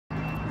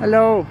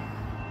Hello.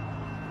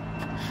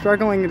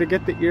 Struggling to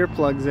get the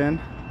earplugs in.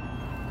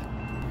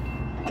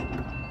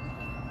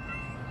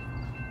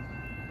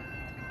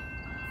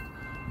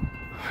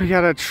 We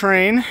got a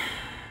train.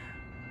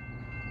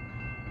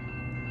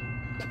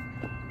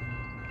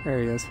 There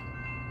he is.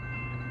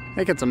 I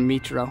think it's a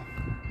Metro.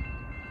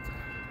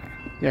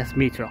 Yes,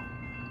 Metro.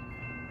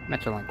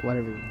 Metrolink,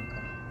 whatever you want to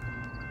call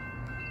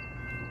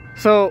it.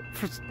 So,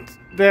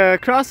 the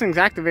crossings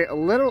activate a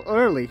little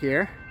early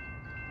here.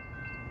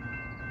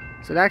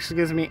 So it actually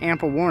gives me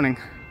ample warning.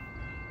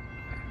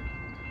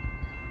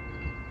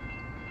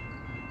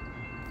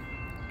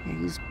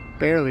 He's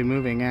barely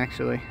moving,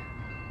 actually.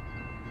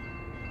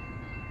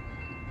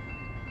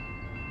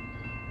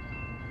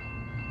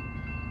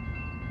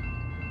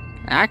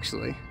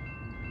 Actually,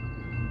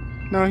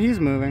 no,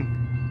 he's moving.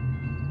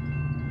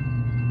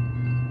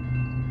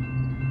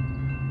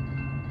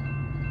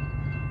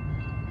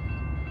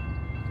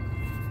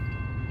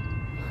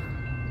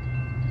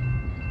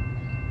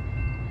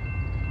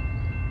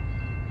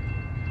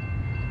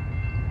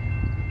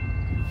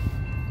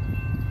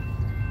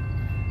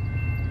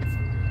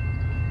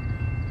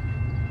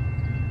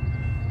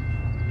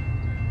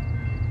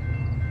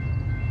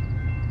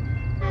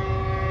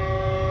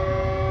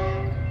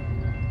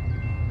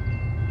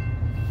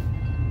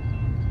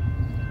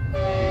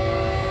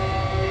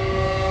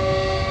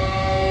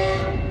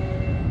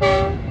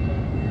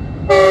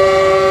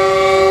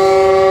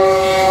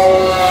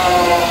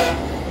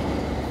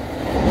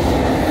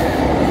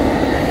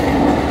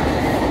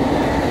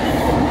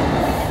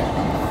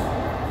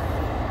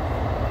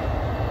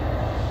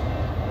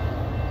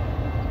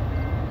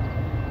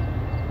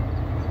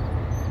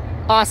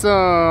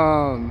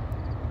 Awesome!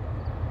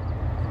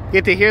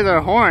 Get to hear their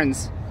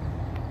horns.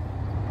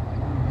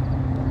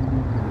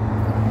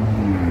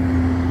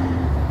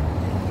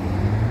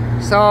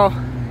 So,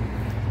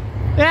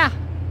 yeah.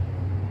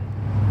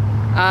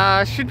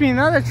 Should be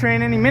another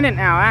train any minute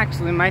now,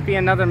 actually. Might be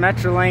another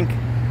Metrolink.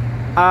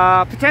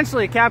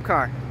 Potentially a crab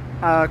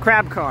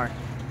car.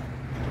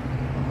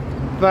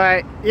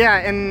 But,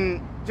 yeah,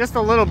 in just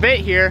a little bit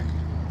here,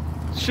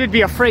 should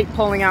be a freight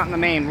pulling out in the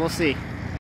main. We'll see.